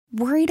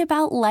Worried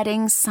about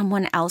letting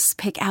someone else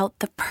pick out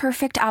the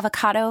perfect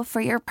avocado for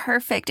your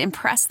perfect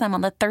impress them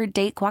on the third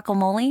date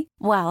guacamole?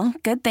 Well,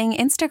 good thing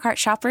Instacart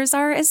shoppers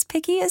are as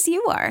picky as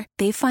you are.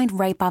 They find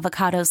ripe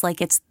avocados like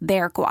it's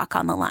their guac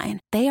on the line.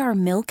 They are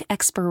milk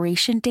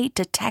expiration date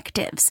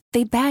detectives.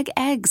 They bag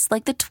eggs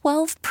like the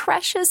 12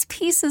 precious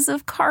pieces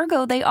of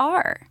cargo they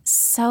are.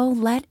 So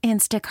let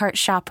Instacart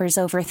shoppers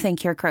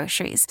overthink your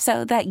groceries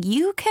so that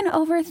you can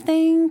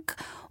overthink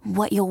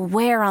what you'll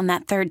wear on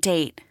that third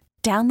date.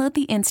 Download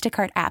the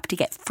Instacart app to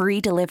get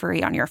free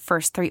delivery on your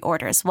first 3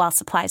 orders while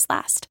supplies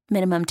last.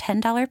 Minimum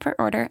 $10 per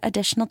order.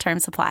 Additional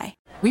terms apply.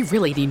 We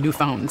really need new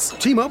phones.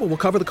 T-Mobile will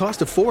cover the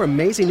cost of 4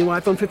 amazing new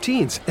iPhone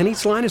 15s, and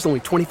each line is only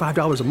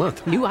 $25 a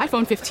month. New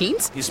iPhone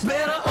 15s? It's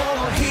better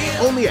over here.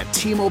 Only at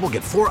T-Mobile,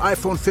 get 4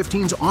 iPhone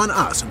 15s on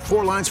us and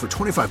 4 lines for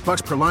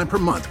 $25 per line per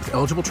month with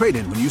eligible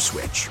trade-in when you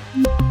switch.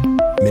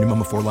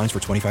 Minimum of 4 lines for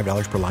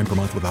 $25 per line per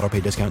month with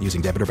autopay discount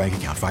using debit or bank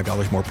account.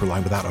 $5 more per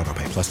line without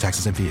autopay, plus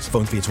taxes and fees.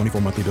 Phone fee at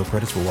 24 monthly bill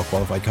credits for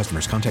well-qualified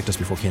customers. Contact us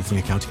before canceling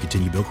account to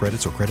continue bill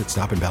credits or credit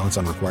stop and balance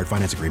on required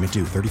finance agreement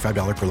due.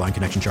 $35 per line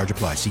connection charge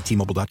applies. See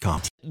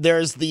T-Mobile.com.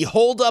 There's the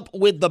holdup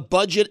with the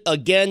budget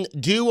again,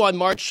 due on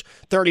March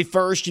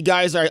 31st. You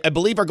guys, I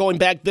believe, are going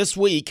back this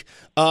week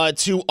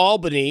to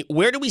Albany.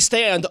 Where do we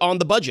stand on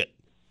the budget?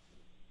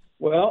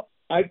 Well,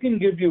 I can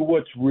give you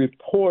what's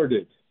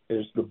reported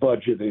as the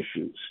budget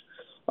issues.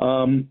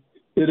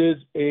 It is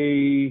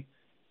a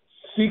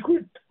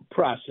secret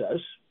process.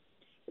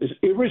 It's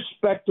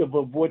irrespective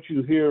of what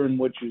you hear and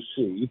what you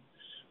see.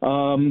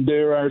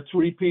 There are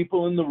 3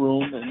 people in the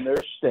room and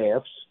their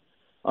staffs.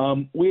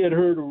 We had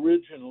heard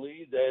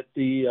originally that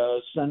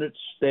the Senate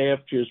staff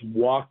just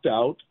walked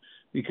out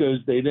because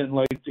they didn't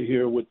like to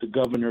hear what the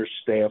governor's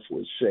staff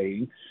was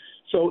saying.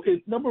 So,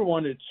 number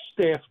one, it's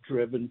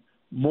staff-driven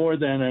more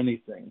than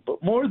anything.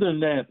 But more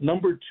than that,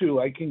 number 2,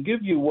 I can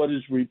give you what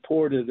is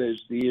reported as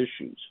the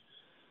issues,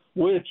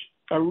 which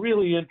are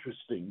really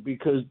interesting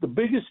because the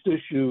biggest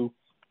issue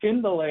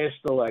in the last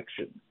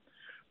election,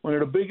 one of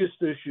the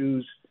biggest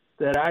issues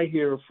that I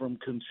hear from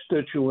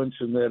constituents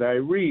and that I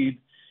read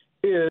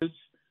is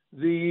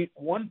the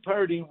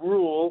one-party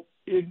rule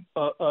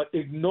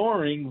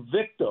ignoring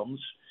victims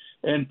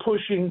and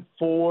pushing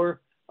for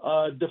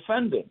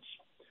defendants.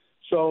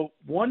 So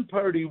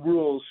one-party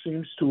rule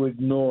seems to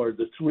ignore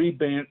the 3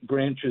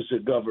 branches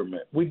of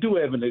government. We do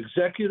have an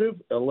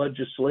executive, a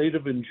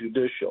legislative, and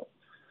judicial.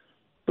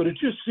 But it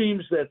just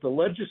seems that the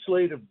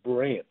legislative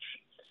branch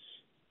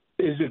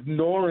is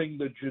ignoring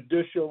the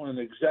judicial and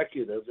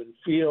executive and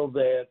feel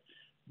that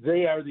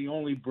they are the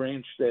only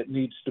branch that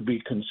needs to be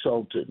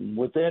consulted. And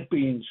with that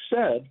being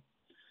said,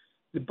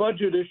 the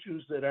budget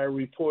issues that are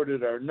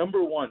reported are,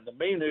 number 1, the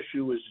main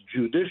issue is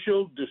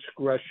judicial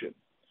discretion.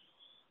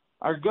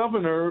 Our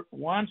governor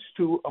wants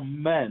to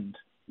amend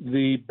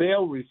the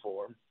bail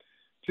reform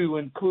to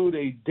include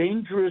a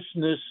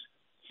dangerousness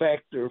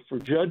factor for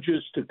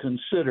judges to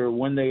consider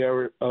when they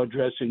are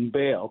addressing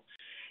bail.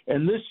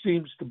 And this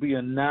seems to be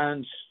a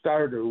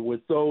non-starter with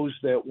those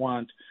that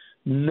want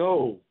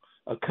no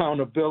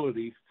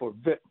accountability for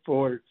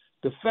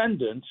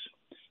defendants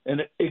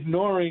and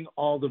ignoring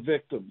all the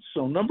victims.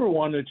 So number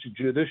 1, it's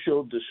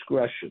judicial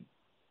discretion.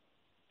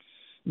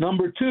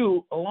 Number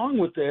 2, along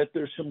with that,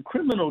 there's some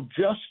criminal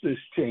justice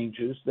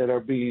changes that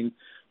are being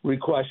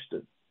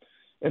requested.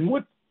 And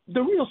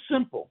they're real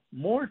simple.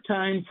 More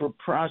time for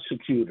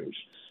prosecutors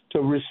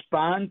to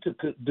respond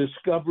to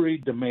discovery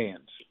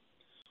demands.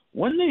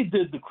 When they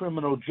did the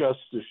criminal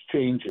justice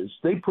changes,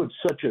 they put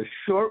such a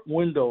short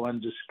window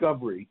on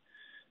discovery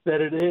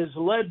that it has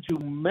led to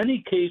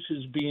many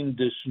cases being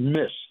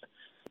dismissed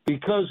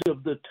because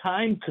of the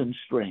time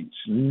constraints,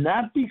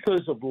 not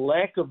because of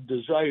lack of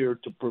desire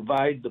to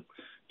provide the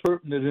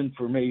pertinent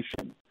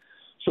information.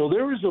 So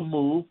there is a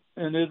move,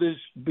 and it is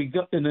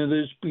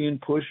being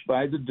pushed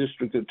by the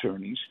district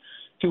attorneys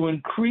to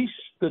increase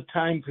the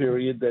time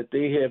period that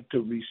they have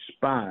to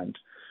respond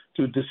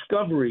to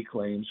discovery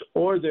claims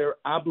or their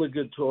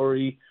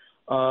obligatory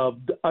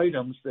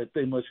items that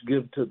they must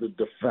give to the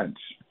defense.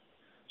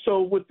 So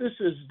what this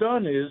has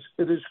done is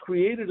it has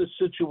created a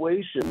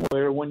situation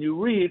where when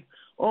you read,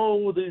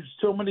 oh, there's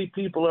so many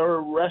people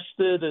are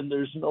arrested and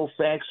there's no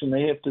facts and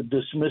they have to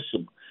dismiss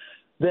them,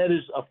 that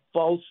is a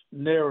false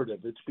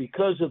narrative. It's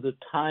because of the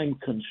time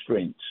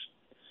constraints.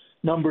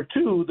 Number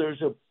 2,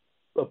 there's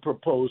a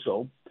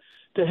proposal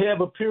to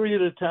have a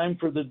period of time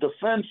for the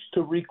defense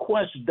to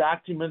request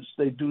documents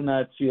they do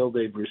not feel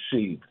they've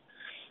received.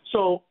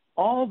 So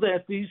all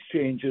that these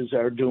changes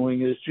are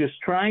doing is just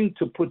trying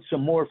to put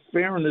some more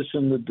fairness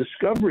in the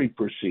discovery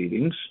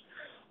proceedings,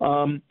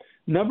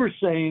 never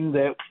saying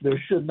that there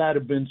should not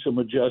have been some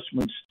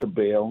adjustments to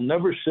bail,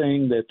 never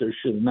saying that there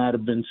should not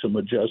have been some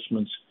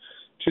adjustments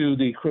to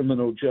the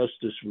criminal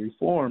justice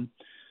reform.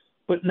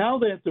 But now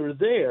that they're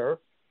there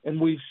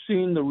and we've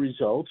seen the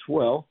results,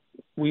 well,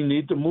 we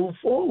need to move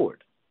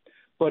forward.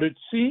 But it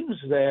seems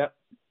that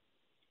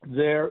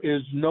there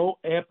is no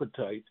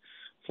appetite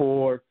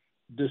for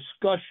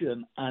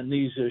discussion on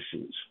these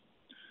issues.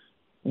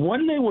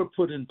 When they were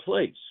put in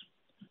place,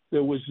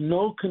 There was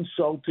no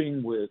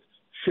consulting with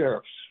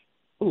sheriffs,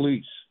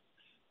 police,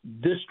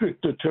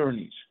 district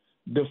attorneys,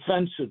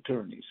 defense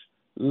attorneys,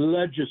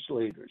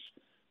 legislators.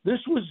 This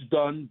was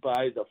done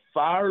by the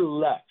far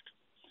left.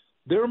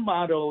 Their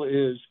motto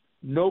is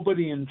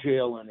nobody in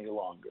jail any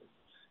longer.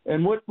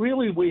 And what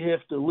really we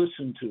have to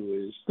listen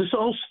to is this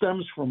all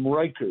stems from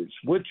Rikers,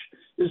 which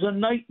is a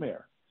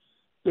nightmare.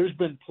 There's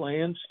been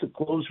plans to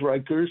close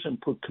Rikers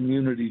and put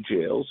community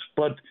jails,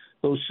 but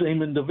those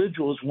same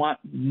individuals want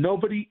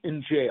nobody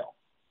in jail.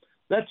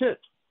 That's it.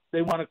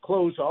 They want to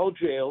close all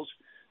jails.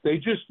 They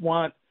just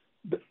want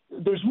 –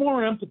 there's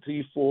more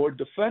empathy for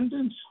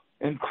defendants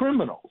and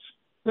criminals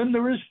than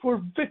there is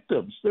for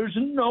victims. There's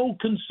no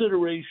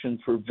consideration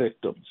for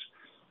victims.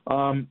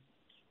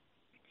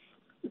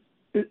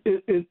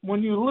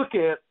 When you look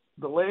at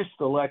the last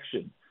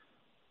election,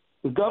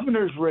 the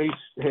governor's race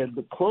had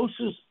the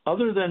closest,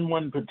 other than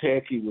when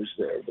Pataki was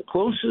there, the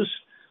closest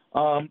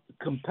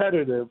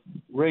competitive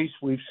race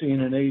we've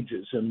seen in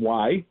ages. And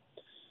why?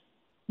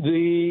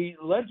 The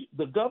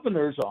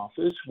governor's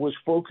office was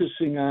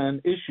focusing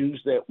on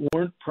issues that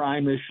weren't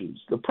prime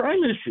issues. The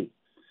prime issue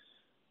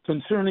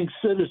concerning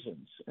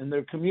citizens and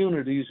their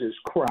communities is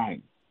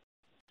crime.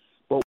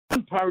 But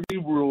one-party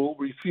rule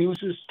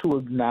refuses to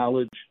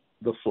acknowledge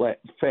the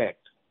fact.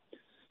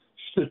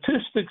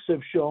 Statistics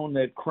have shown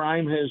that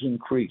crime has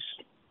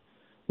increased,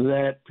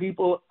 that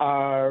people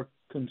are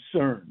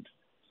concerned.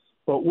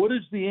 But what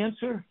is the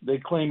answer? They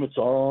claim it's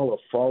all a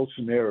false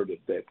narrative,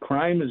 that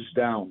crime is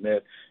down,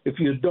 that if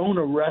you don't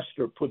arrest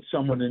or put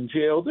someone in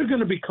jail, they're going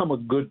to become a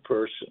good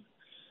person.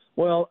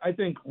 Well, I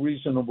think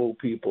reasonable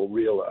people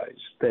realize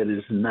that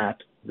is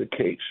not the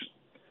case.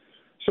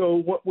 So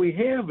what we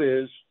have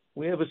is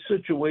we have a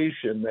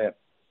situation that,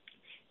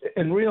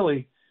 and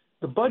really,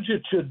 the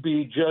budget should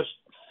be just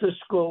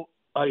fiscal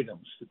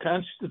items. The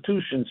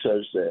Constitution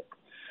says that.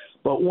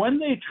 But when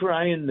they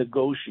try and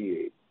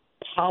negotiate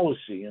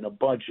policy in a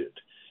budget,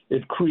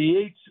 it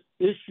creates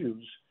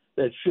issues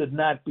that should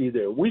not be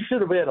there. We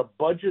should have had a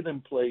budget in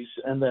place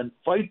and then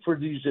fight for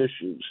these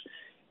issues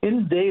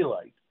in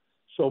daylight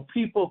so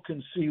people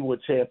can see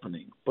what's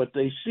happening. But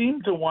they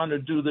seem to want to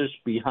do this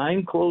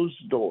behind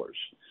closed doors,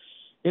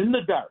 in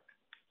the dark,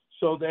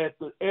 so that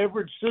the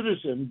average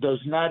citizen does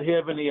not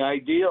have any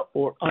idea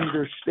or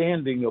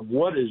understanding of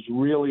what is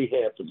really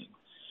happening.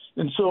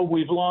 And so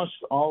we've lost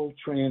all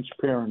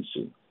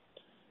transparency.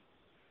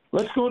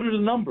 Let's go to the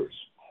numbers.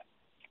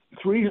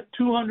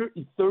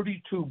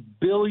 $232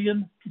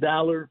 billion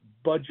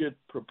budget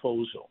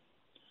proposal,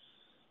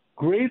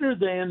 greater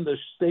than the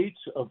states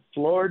of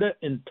Florida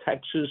and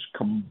Texas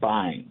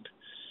combined.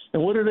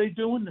 And what are they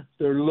doing?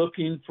 They're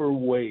looking for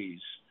ways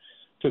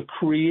to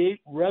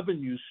create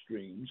revenue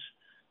streams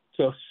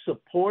to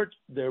support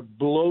their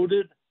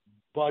bloated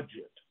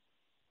budget.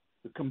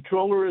 The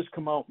comptroller has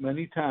come out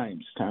many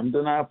times, Tom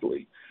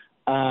DiNapoli,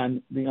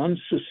 on the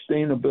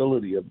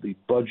unsustainability of the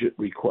budget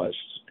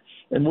requests.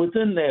 And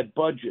within that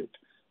budget,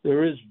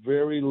 there is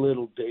very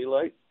little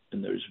daylight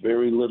and there's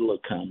very little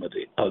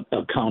accountability.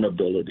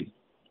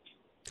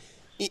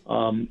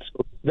 So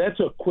that's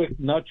a quick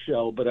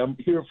nutshell, but I'm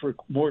here for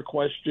more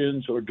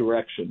questions or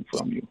direction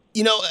from you.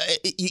 You know,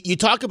 you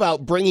talk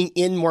about bringing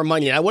in more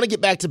money, and I want to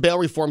get back to bail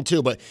reform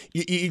too, but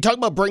you talk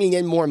about bringing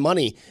in more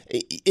money.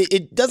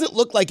 It doesn't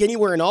look like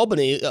anywhere in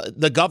Albany,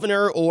 the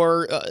governor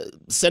or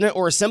Senate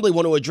or Assembly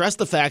want to address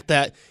the fact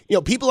that, you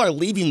know, people are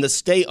leaving the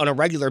state on a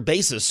regular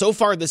basis. So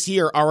far this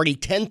year, already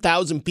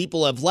 10,000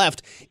 people have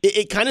left.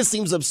 It kind of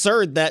seems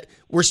absurd that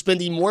we're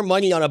spending more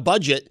money on a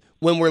budget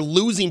when we're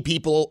losing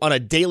people on a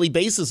daily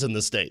basis in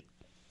the state.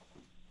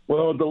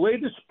 Well, the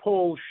latest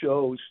poll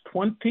shows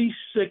 26%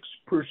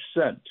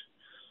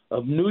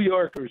 of New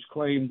Yorkers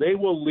claim they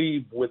will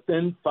leave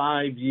within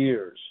 5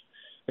 years.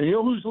 And you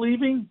know who's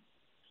leaving?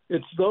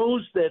 It's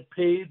those that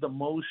pay the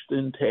most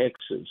in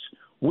taxes.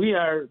 We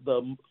are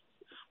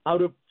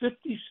out of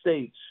 50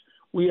 states,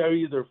 we are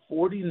either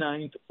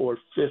 49th or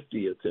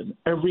 50th in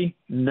every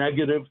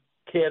negative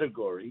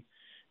category.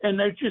 And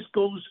that just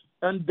goes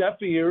on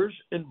deaf ears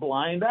and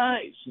blind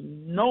eyes.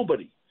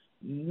 Nobody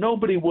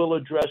will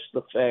address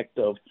the fact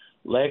of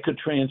lack of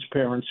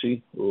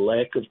transparency,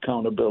 lack of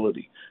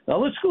accountability.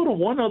 Now let's go to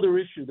one other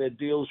issue that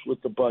deals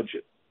with the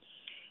budget.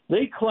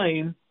 They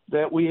claim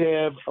that we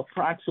have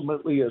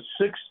approximately a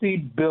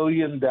 $60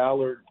 billion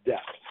debt.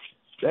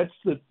 That's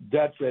the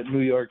debt that New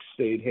York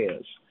State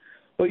has.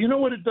 But you know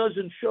what it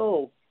doesn't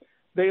show?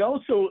 There's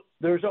also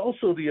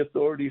the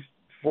authority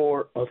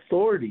for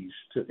authorities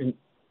to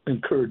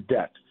incur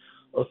debt.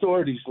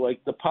 Authorities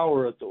like the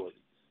Power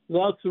Authority,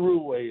 the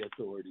Thruway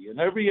Authority, and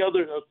every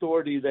other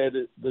authority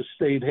that the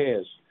state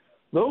has.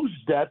 Those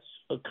debts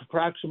are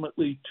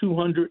approximately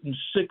 $260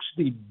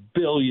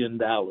 billion.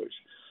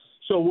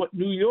 So what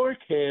New York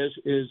has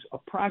is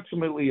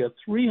approximately a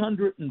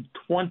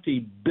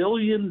 $320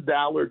 billion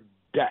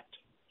debt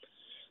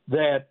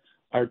that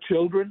our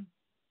children,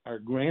 our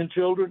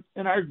grandchildren,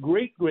 and our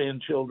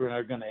great-grandchildren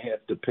are going to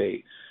have to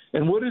pay.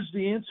 And what is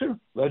the answer?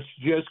 Let's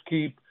just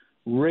keep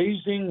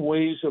raising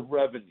ways of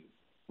revenue,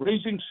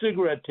 raising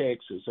cigarette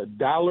taxes,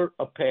 $1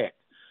 a pack.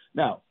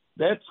 Now,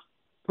 That's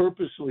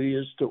purposely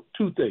is to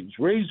two things: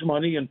 raise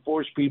money and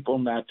force people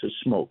not to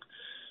smoke.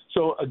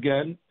 So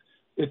again,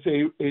 it's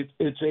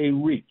a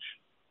reach.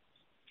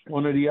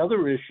 One of the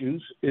other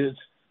issues is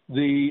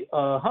the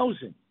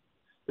housing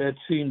that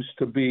seems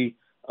to be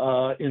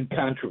in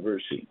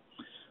controversy.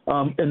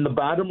 And the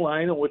bottom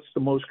line, and what's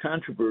the most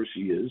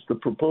controversy is, the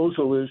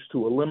proposal is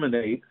to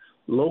eliminate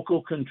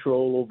local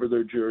control over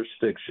their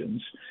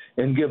jurisdictions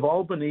and give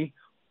Albany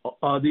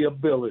the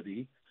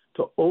ability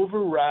to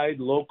override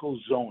local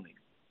zoning.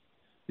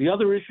 The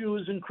other issue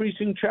is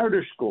increasing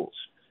charter schools.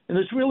 And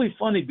it's really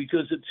funny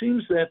because it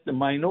seems that the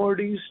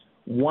minorities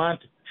want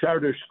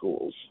charter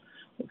schools,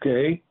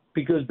 okay,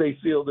 because they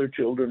feel their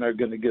children are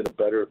going to get a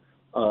better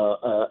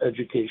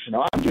education.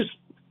 I'm just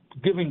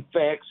giving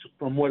facts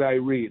from what I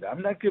read.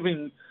 I'm not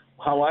giving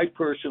how I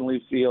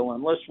personally feel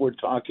unless we're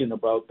talking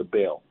about the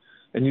bail.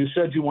 And you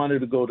said you wanted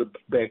to go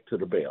back to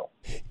the bail.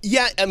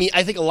 Yeah, I mean,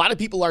 I think a lot of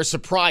people are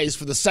surprised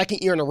for the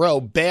second year in a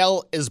row,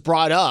 bail is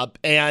brought up.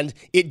 And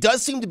it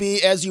does seem to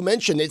be, as you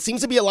mentioned, it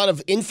seems to be a lot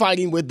of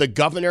infighting with the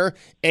governor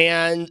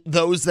and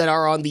those that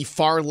are on the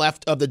far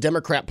left of the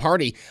Democrat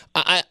Party.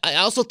 I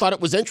also thought it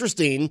was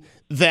interesting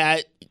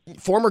that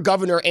former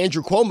Governor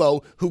Andrew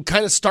Cuomo, who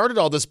kind of started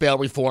all this bail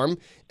reform,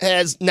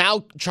 has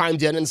now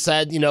chimed in and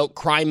said,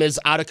 crime is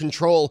out of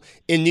control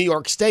in New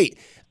York State.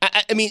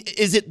 I mean,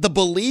 is it the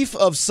belief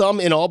of some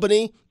in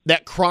Albany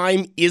that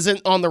crime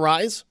isn't on the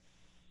rise?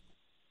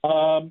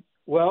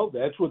 Well,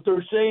 that's what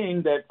they're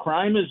saying, that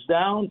crime is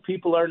down,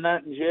 people are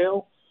not in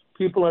jail,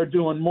 people are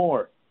doing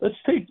more. Let's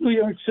take New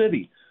York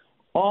City.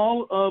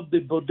 All of the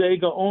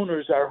bodega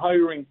owners are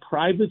hiring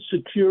private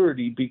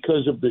security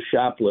because of the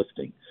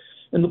shoplifting.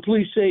 And the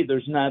police say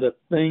there's not a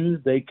thing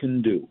they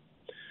can do.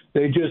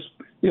 They just,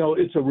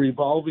 it's a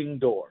revolving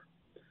door.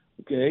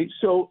 Okay,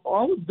 so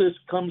all of this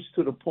comes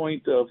to the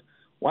point of,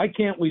 why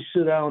can't we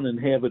sit down and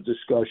have a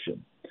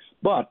discussion?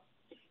 But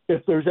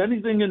if there's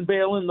anything in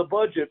bail in the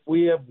budget,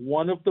 we have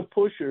one of the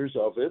pushers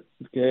of it,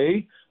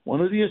 okay,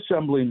 one of the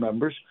assembly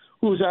members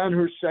who's on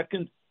her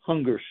second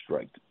hunger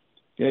strike,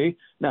 okay?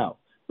 Now,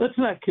 let's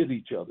not kid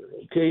each other,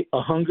 okay?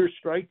 A hunger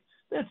strike,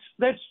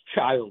 that's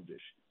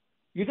childish.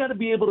 You got to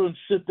be able to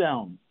sit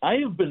down. I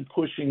have been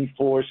pushing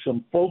for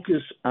some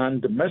focus on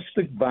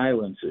domestic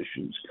violence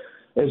issues.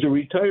 As a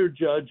retired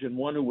judge and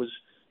one who was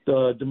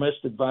the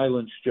domestic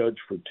violence judge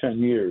for 10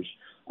 years,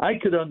 I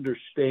could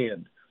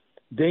understand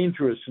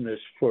dangerousness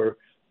for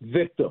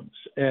victims.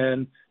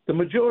 And the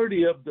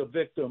majority of the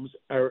victims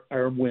are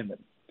women.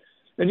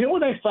 And you know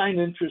what I find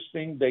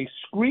interesting? They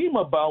scream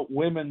about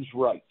women's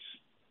rights.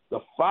 The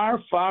far,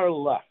 far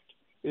left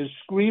is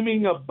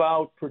screaming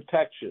about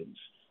protections,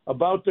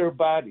 about their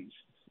bodies.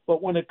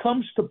 But when it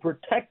comes to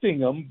protecting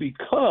them,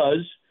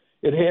 because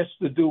it has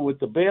to do with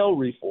the bail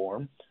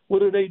reform,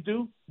 what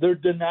do? They're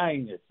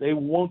denying it. They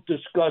won't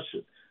discuss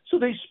it. So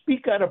they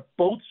speak out of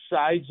both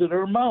sides of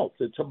their mouth.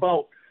 It's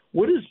about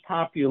what is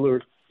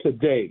popular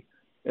today.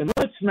 And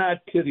let's not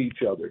kid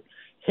each other.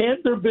 Had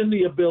there been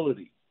the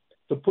ability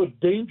to put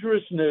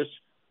dangerousness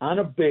on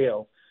a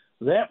bail,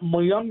 that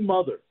young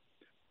mother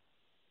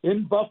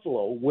in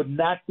Buffalo would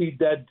not be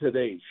dead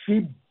today.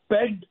 She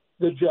begged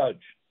the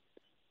judge,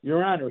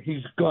 Your Honor,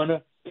 he's going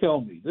to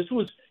kill me.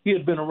 He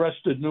had been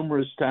arrested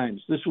numerous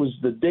times. This was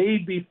the day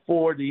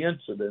before the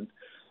incident,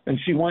 and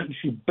she went and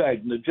she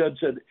begged. And the judge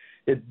said,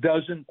 it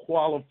doesn't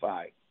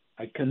qualify.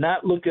 I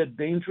cannot look at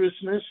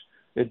dangerousness.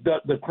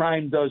 The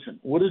crime doesn't.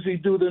 What does he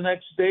do the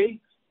next day?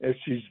 As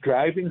she's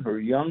driving her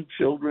young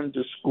children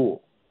to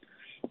school,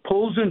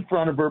 pulls in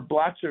front of her,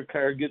 blocks her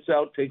car, gets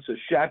out, takes a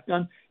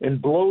shotgun,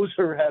 and blows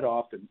her head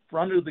off in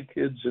front of the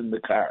kids in the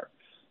car.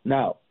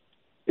 Now,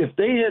 if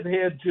they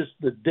had just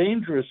the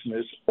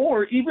dangerousness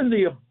or even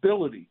the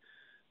ability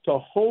to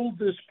hold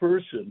this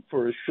person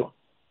for a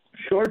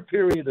short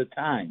period of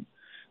time,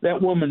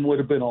 that woman would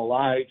have been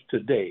alive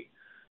today.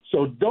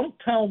 So don't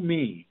tell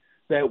me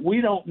that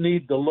we don't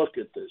need to look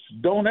at this.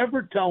 Don't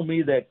ever tell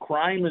me that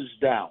crime is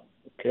down,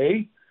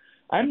 okay?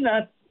 I'm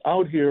not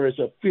out here as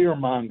a fear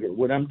monger.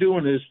 What I'm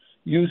doing is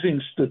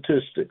using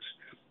statistics.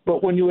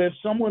 But when you have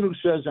someone who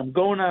says, I'm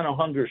going on a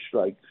hunger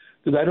strike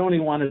because I don't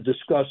even want to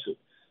discuss it,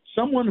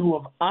 someone who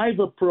I've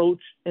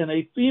approached and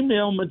a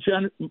female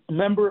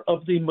member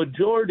of the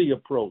majority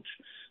approach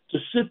to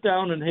sit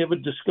down and have a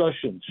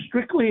discussion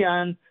strictly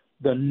on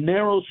the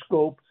narrow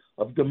scope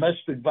of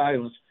domestic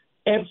violence,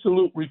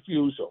 absolute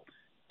refusal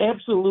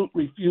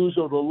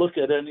to look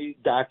at any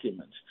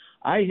documents.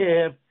 I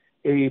have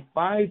a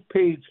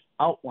 5-page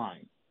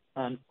outline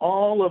on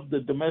all of the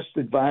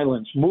domestic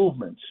violence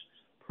movements,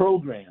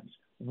 programs,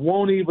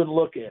 won't even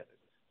look at it.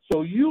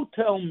 So you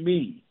tell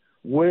me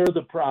where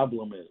the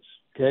problem is.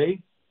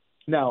 Okay.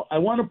 Now, I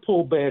want to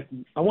pull back.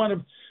 I want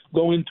to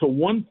go into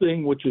one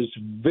thing which is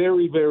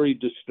very, very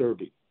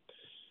disturbing.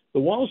 The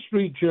Wall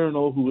Street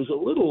Journal, who is a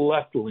little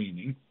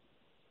left-leaning,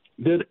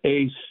 did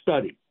a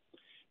study,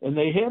 and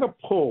they had a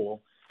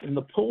poll, and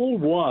the poll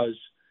was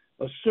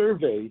a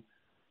survey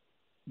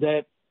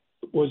that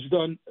was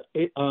done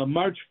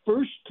March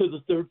 1st to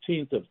the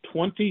 13th of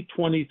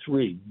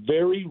 2023,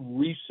 very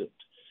recent.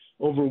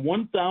 over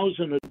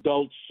 1,000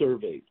 adults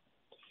surveyed.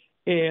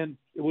 And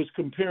it was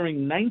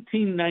comparing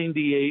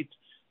 1998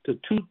 to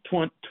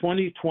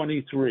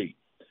 2023.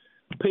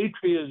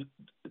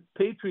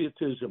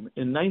 Patriotism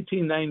in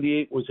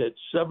 1998 was at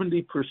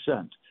 70%.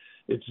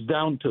 It's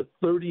down to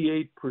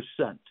 38%.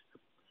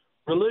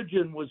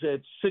 Religion was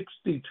at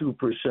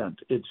 62%.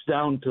 It's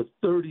down to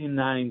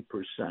 39%.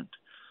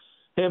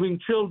 Having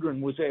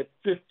children was at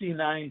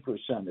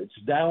 59%.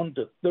 It's down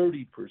to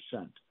 30%.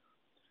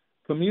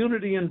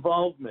 Community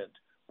involvement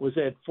was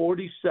at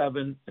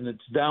 47, and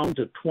it's down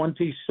to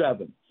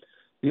 27.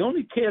 The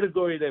only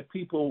category that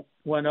people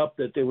went up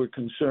that they were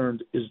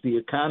concerned is the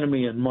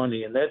economy and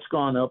money, and that's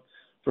gone up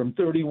from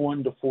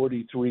 31 to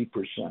 43%.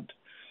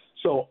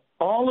 So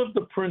all of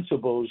the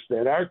principles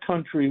that our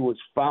country was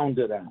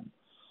founded on,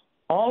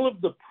 all of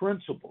the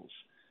principles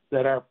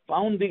that our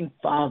founding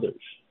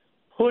fathers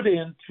put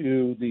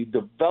into the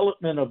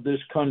development of this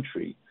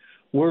country,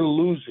 we're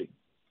losing.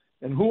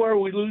 And who are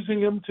we losing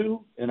them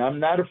to? And I'm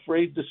not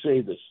afraid to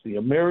say this, the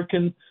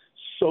American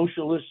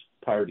Socialist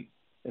Party.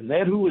 And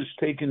that who has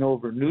taken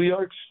over New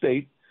York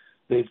State,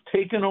 they've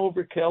taken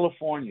over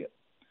California.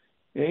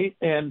 Okay?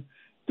 And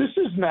this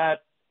is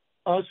not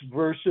us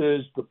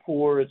versus the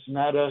poor. It's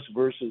not us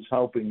versus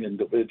helping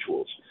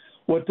individuals.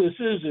 What this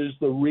is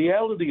the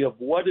reality of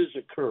what is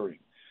occurring.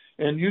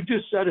 And you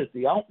just said it,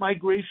 the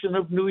outmigration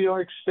of New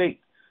York State,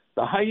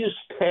 the highest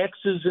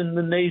taxes in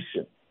the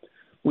nation.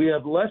 We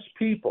have less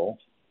people,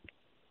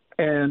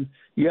 and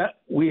yet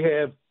we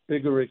have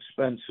bigger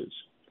expenses.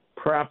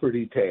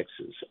 Property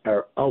taxes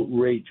are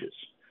outrageous.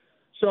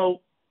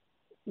 So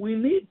we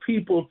need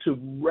people to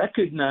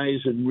recognize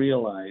and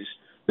realize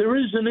there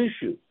is an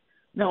issue.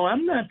 Now,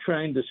 I'm not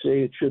trying to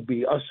say it should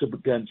be us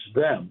against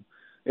them,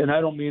 and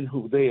I don't mean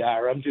who they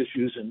are. I'm just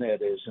using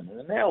that as an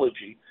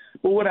analogy.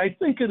 But what I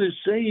think it is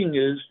saying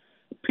is,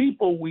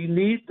 people, we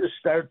need to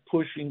start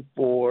pushing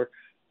for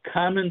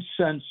common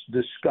sense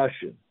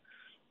discussion.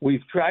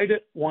 We've tried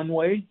it one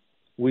way.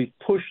 We've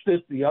pushed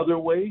it the other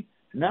way.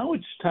 Now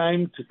it's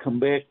time to come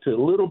back to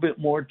a little bit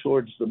more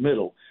towards the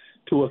middle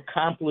to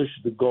accomplish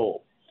the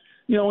goal.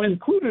 You know,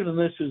 included in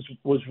this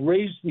was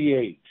raise the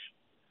age.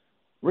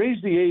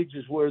 Raise the age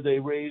is where they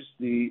raised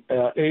the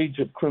age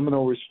of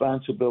criminal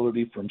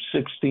responsibility from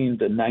 16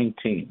 to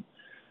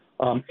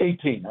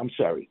 18, I'm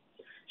sorry.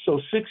 So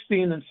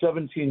 16 and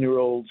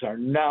 17-year-olds are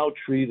now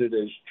treated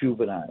as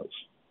juveniles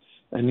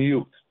and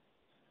youth.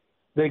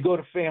 They go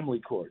to family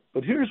court.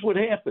 But here's what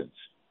happens.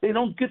 They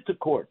don't get to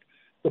court.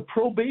 The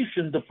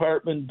probation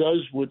department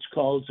does what's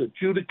called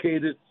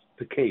adjudicated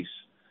the case.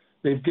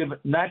 They've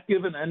not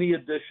given any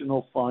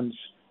additional funds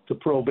to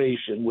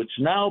probation, which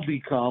now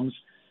becomes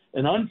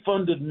an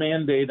unfunded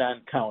mandate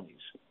on counties.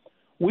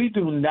 We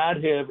do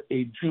not have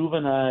a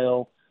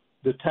juvenile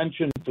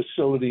detention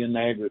facility in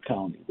Niagara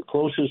County. The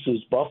closest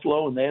is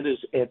Buffalo, and that is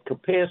at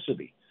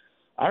capacity.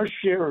 Our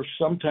sheriffs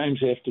sometimes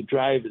have to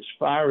drive as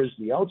far as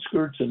the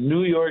outskirts of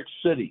New York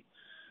City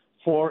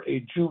for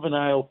a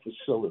juvenile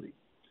facility.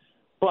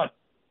 But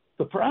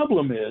the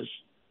problem is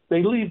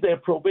they leave their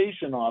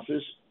probation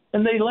office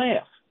and they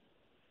laugh.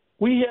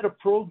 We had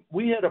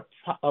a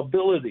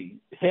ability,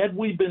 had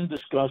we been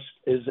discussed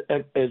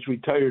as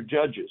retired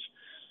judges,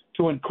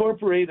 to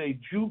incorporate a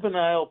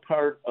juvenile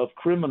part of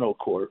criminal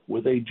court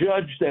with a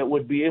judge that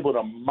would be able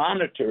to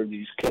monitor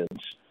these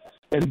kids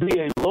and be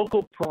a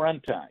local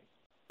parenti.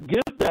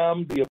 Give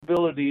them the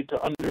ability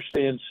to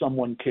understand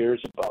someone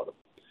cares about them.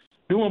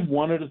 Do them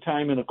one at a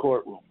time in a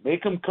courtroom.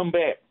 Make them come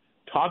back.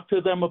 Talk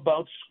to them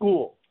about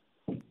school.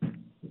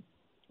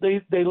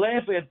 They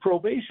laugh at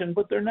probation,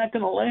 but they're not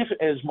going to laugh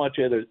as much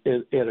at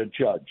a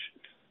judge.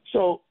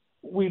 So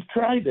we've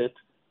tried it.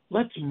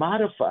 Let's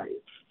modify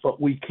it,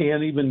 but we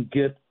can't even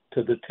get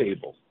to the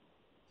table.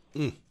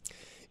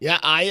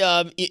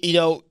 Yeah,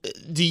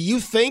 do you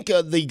think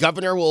the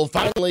governor will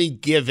finally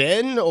give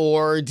in,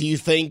 or do you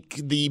think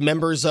the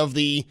members of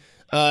the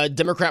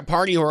Democrat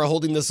Party who are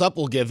holding this up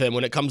will give in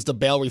when it comes to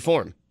bail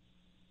reform?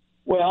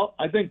 Well,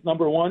 I think,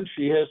 number one,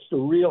 she has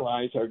to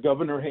realize, our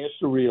governor has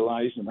to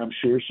realize, and I'm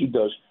sure she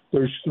does,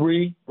 there's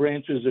three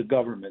branches of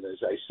government, as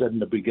I said in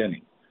the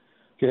beginning,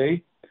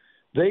 okay?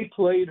 They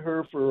played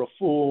her for a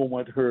fool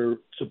with her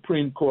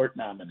Supreme Court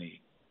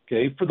nominee,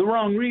 okay, for the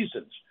wrong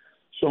reasons.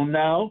 So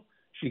now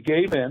she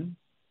gave in.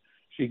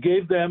 She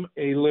gave them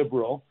a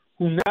liberal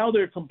who now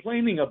they're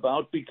complaining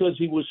about because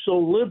he was so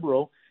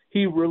liberal,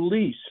 he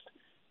released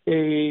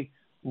a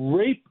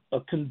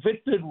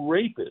convicted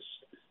rapist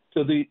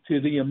to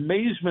the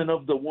amazement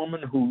of the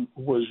woman who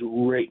was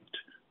raped,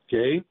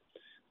 okay?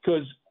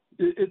 Because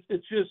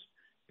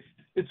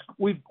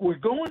we're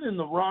going in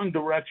the wrong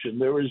direction.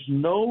 There is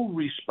no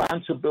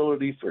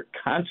responsibility for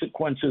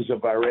consequences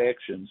of our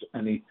actions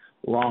any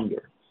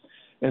longer.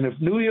 And if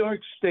New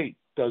York State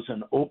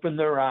doesn't open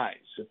their eyes,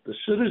 if the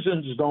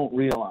citizens don't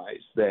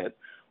realize that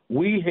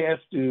we have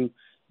to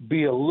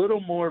be a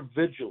little more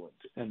vigilant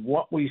in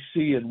what we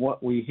see and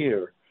what we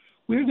hear,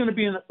 we're going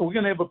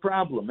to have a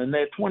problem. And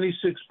that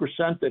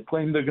 26% that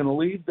claim they're going to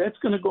leave, that's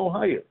going to go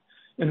higher.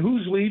 And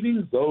who's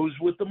leaving? Those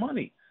with the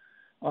money.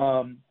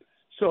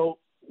 So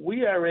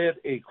we are at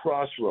a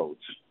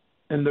crossroads,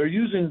 and they're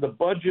using the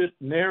budget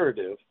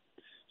narrative.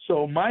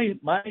 So my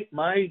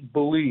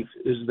belief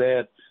is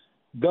that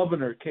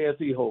Governor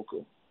Kathy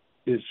Hochul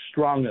is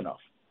strong enough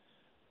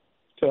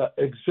to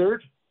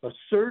assert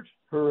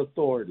her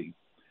authority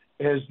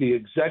as the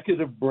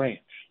executive branch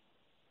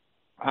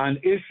on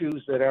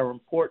issues that are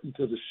important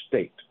to the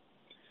state.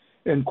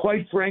 And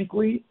quite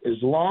frankly,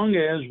 as long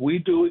as we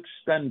do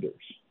extenders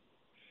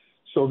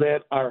so that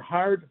our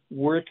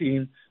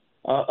hard-working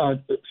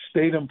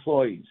state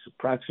employees,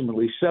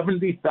 approximately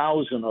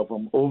 70,000 of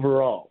them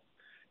overall,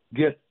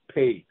 get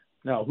paid.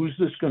 Now, who's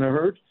this going to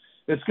hurt?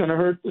 It's going to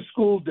hurt the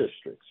school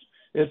districts.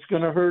 It's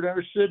going to hurt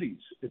our cities.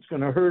 It's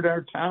going to hurt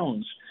our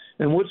towns.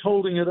 And what's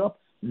holding it up?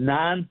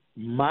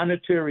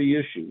 Non-monetary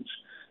issues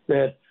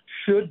that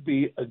should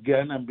be,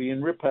 again, I'm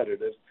being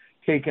repetitive,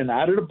 taken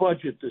out of the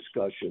budget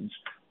discussions,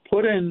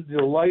 put in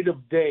the light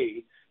of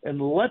day, and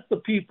let the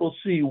people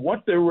see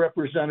what their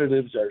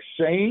representatives are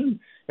saying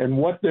and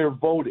what they're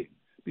voting,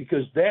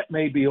 because that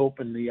may be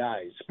open the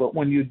eyes. But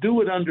when you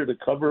do it under the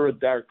cover of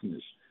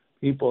darkness,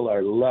 people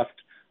are left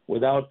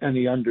without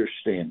any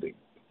understanding.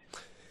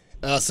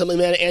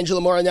 Assemblyman Angelo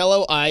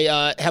Morinello,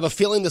 I have a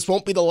feeling this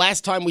won't be the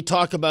last time we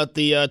talk about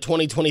the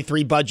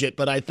 2023 budget,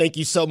 but I thank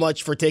you so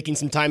much for taking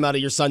some time out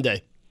of your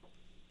Sunday.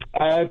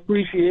 I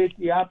appreciate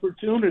the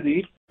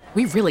opportunity.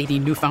 We really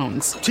need new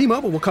phones.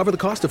 T-Mobile will cover the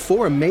cost of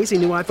 4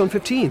 amazing new iPhone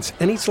 15s,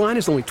 and each line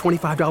is only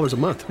 $25 a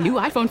month. New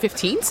iPhone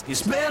 15s?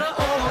 It's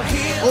better over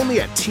here.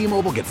 Only at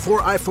T-Mobile, get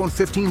 4 iPhone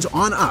 15s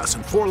on us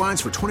and 4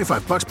 lines for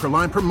 $25 per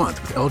line per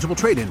month with eligible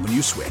trade-in when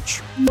you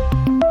switch.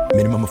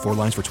 Minimum of 4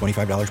 lines for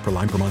 $25 per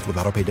line per month with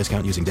autopay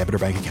discount using debit or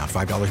bank account.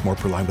 $5 more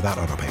per line without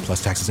autopay,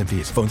 plus taxes and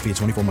fees. Phone fee at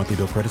 24 monthly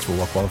bill credits for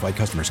well-qualified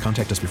customers.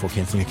 Contact us before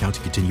canceling account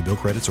to continue bill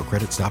credits or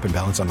credit stop and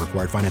balance on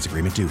required finance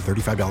agreement due.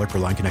 $35 per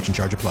line connection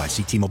charge applies.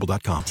 See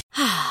T-Mobile.com.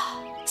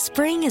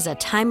 Spring is a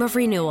time of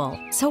renewal,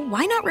 so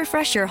why not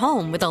refresh your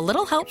home with a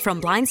little help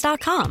from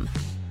Blinds.com?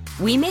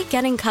 We make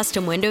getting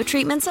custom window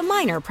treatments a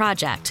minor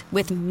project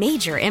with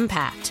major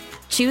impact.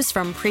 Choose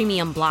from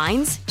premium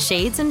blinds,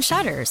 shades, and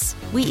shutters.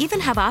 We even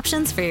have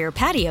options for your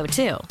patio,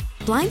 too.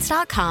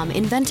 Blinds.com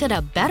invented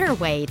a better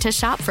way to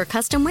shop for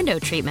custom window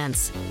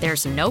treatments.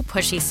 There's no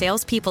pushy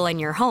salespeople in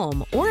your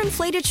home or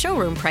inflated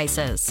showroom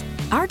prices.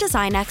 Our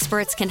design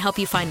experts can help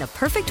you find the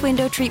perfect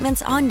window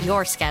treatments on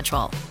your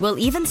schedule. We'll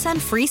even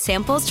send free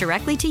samples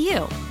directly to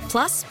you.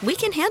 Plus, we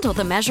can handle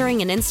the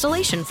measuring and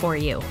installation for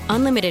you.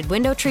 Unlimited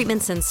window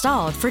treatments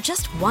installed for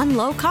just one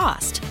low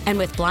cost. And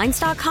with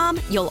Blinds.com,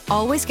 you'll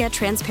always get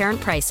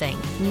transparent pricing.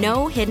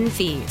 No hidden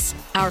fees.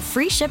 Our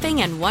free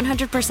shipping and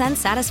 100%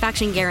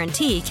 satisfaction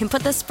guarantee can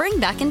put the spring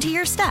back into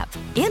your step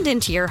and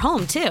into your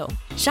home, too.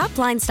 Shop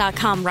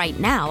Blinds.com right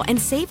now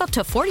and save up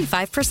to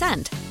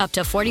 45%. Up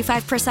to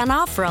 45%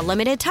 off for a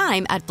limited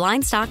time at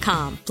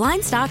Blinds.com.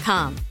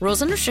 Blinds.com.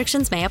 Rules and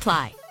restrictions may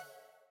apply.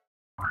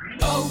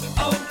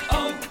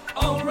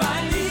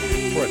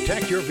 O'Reilly.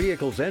 Protect your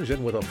vehicle's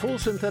engine with a full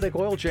synthetic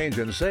oil change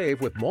and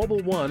save with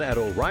Mobil 1 at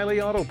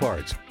O'Reilly Auto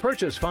Parts.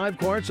 Purchase 5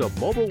 quarts of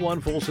Mobil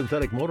 1 full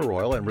synthetic motor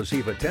oil and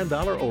receive a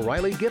 $10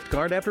 O'Reilly gift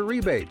card after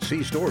rebate.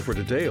 See store for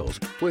details.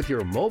 With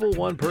your Mobil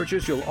 1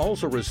 purchase, you'll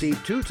also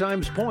receive 2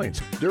 times points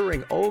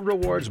during O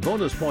Rewards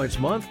Bonus Points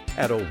Month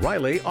at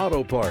O'Reilly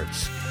Auto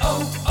Parts.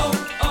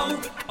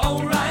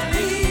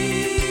 O'Reilly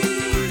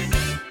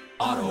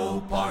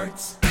Auto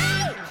Parts.